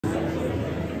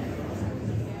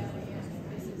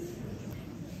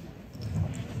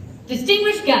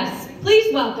Distinguished guests,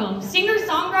 please welcome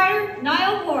singer-songwriter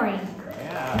Niall Horan.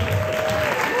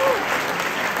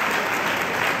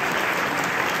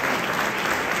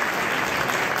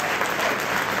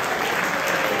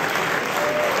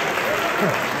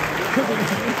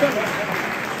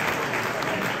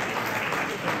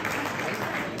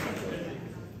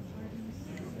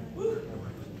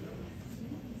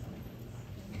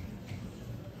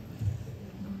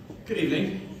 Good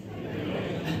evening,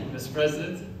 Mr.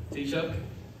 President, Taoiseach,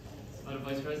 Madam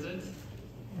Vice President.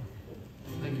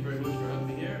 Thank you very much for having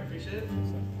me here, I appreciate it.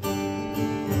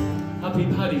 Happy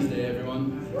Paddy's Day,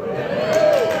 everyone.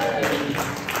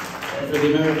 For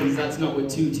the Americans, that's not with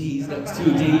two T's, that's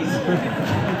two D's.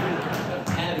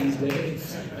 Paddy's Day.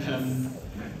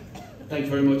 Thank you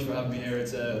very much for having me here.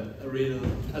 It's a real,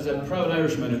 as a proud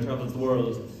Irishman who travels the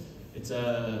world, it's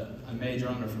a major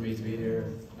honour for me to be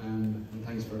here, and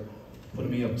thanks for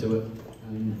putting me up to it.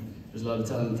 There's a lot of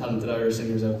talented Irish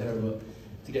singers out there, but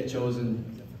to get chosen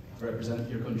to represent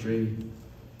your country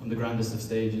on the grandest of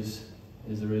stages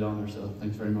is a real honour, so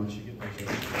thanks very much. I'm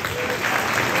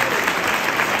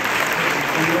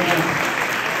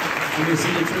going to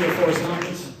sing you 3 or 4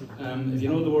 songs. If you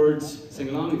know the words, sing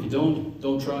along. If you don't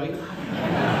try.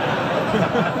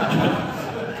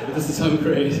 But this will sound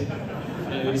great.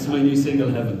 This is my new single,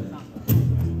 Heaven.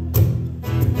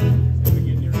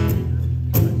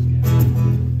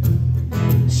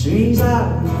 Strange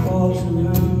light falls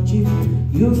around you.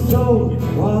 You float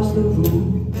across the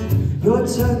room. Your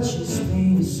touch is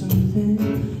made of something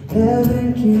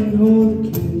heaven can hold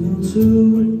a candle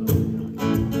to.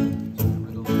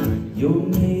 You're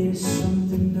made of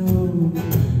something new.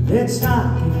 Let's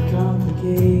not get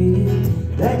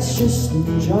complicated. Let's just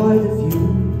enjoy the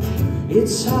view.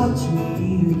 It's hard to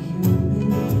be a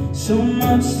human, so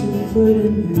much to put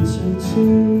an answer to.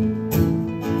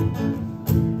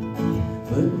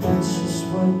 But that's just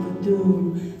what we do.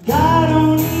 God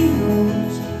only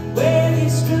knows where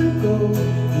this could go.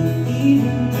 And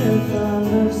even if our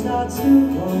love starts to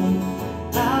go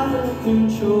out of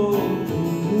control,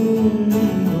 you and me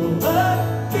go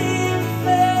up in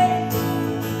flames.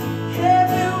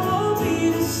 Heaven won't be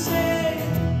the same.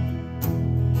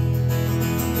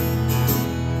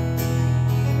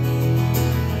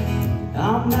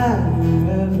 I'm having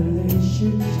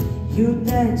revelations. You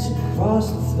dance across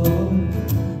the floor.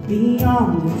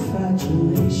 Beyond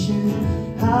infatuation,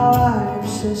 how I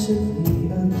obsessively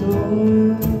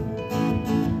adore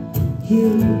you,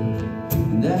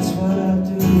 and that's what I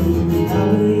do. I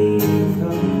believe I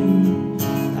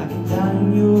can die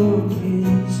in your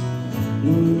kiss.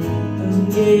 No, it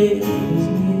doesn't get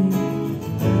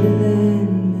better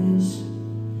than this.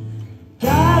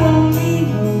 God only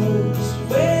knows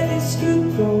where this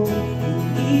could go,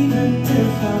 and even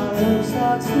if our love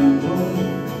starts to go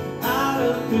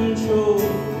control,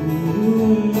 you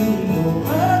and me go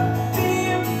up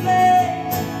in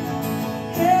flames.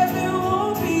 Heaven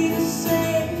won't be the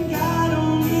same. God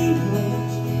only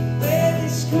knows where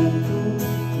this could go,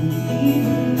 and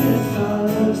even if our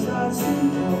love starts to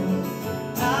go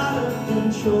out of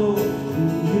control,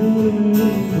 you and me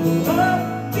go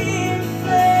up in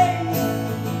flames.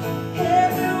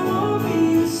 Heaven won't be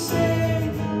the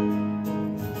same.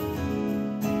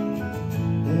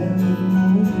 Heaven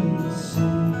won't be the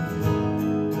same.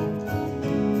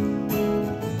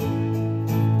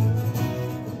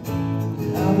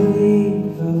 I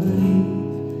believe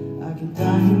I can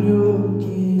die in your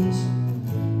kiss.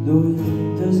 No,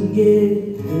 it doesn't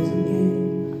get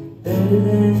better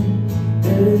than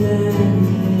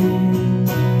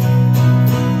this.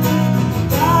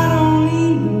 God only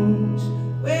knows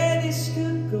where this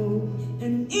could go,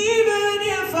 and even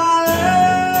if I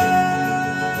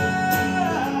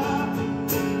love,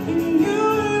 and you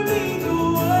and me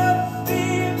go up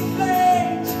in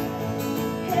flames,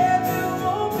 heaven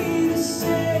won't be the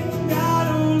same. God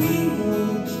only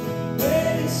knows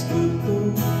where this could go,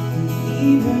 and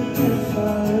even if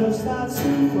our love starts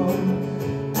to grow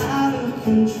out of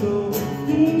control.